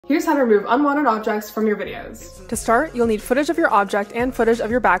Here's how to remove unwanted objects from your videos. To start, you'll need footage of your object and footage of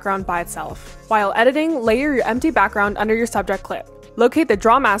your background by itself. While editing, layer your empty background under your subject clip. Locate the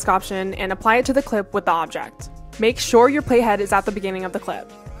Draw Mask option and apply it to the clip with the object. Make sure your playhead is at the beginning of the clip.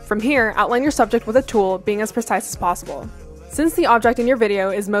 From here, outline your subject with a tool, being as precise as possible. Since the object in your video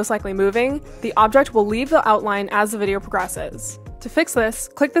is most likely moving, the object will leave the outline as the video progresses. To fix this,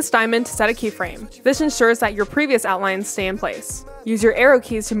 click this diamond to set a keyframe. This ensures that your previous outlines stay in place. Use your arrow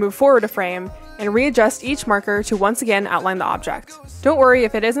keys to move forward a frame, and readjust each marker to once again outline the object. Don't worry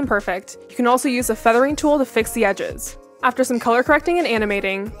if it isn't perfect, you can also use a feathering tool to fix the edges. After some color correcting and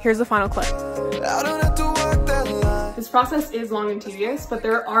animating, here's the final clip. This process is long and tedious, but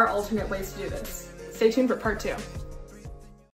there are alternate ways to do this. Stay tuned for part 2.